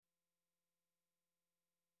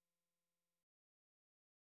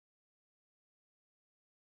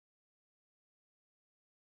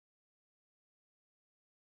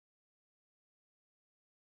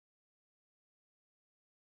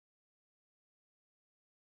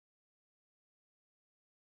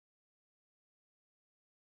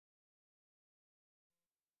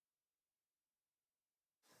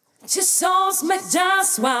Two souls met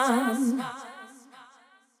just one,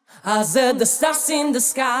 as the stars in the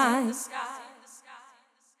sky.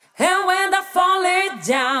 And when I fall it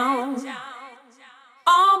down,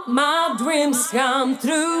 all my dreams come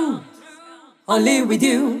true, only with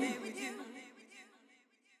you.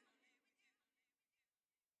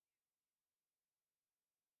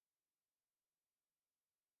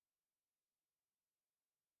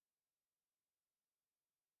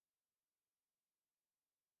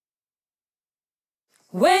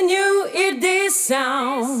 When you hear this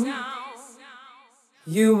sound,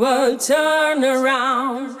 you will turn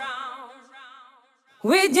around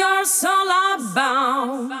with your soul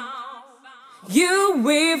abound. You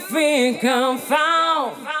will feel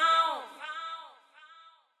confound.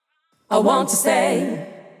 I want to stay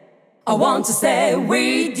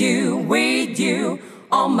with you.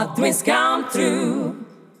 All my dreams come true,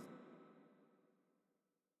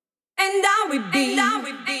 and I will be.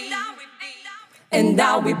 And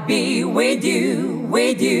I will be with you,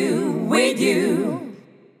 only with you,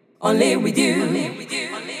 only with you,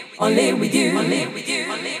 only with you, only with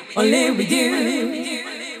you, only with you,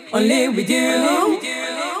 only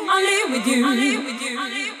with you,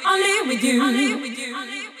 only with you.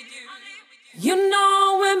 You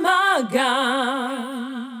know when my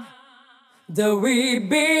God, there will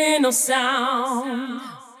be no sound,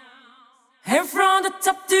 and from the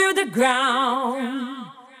top to the ground.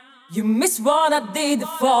 You miss what I did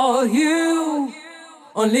for you,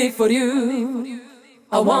 only for you.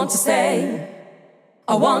 I want to stay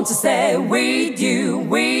with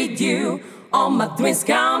you. All my dreams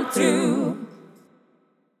come true,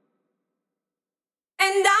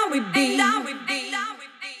 and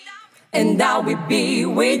I will be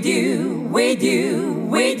with you,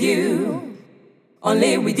 only with you,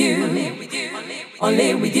 only with you,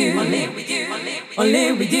 only with you, only with you,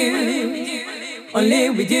 only with you, only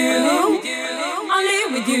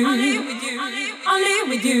with you, only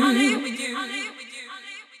with you.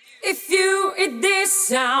 If you hear this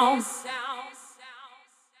sound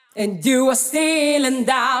and you are still in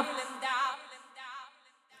doubt,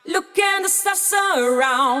 look at the stars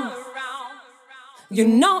around. You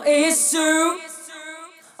know it's true.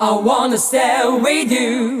 I wanna stay with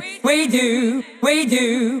you,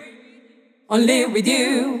 only with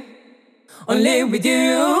you. Only with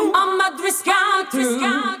you, all my dreams come true,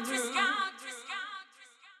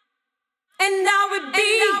 and I will be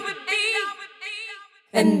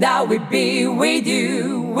with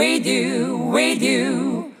you, only with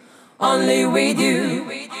you, only with you,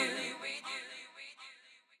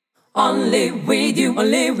 only with you,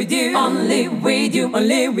 only with you, only with you,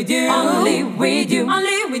 only with you, only with you,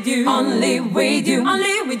 only with you, only with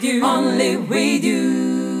you, only with you.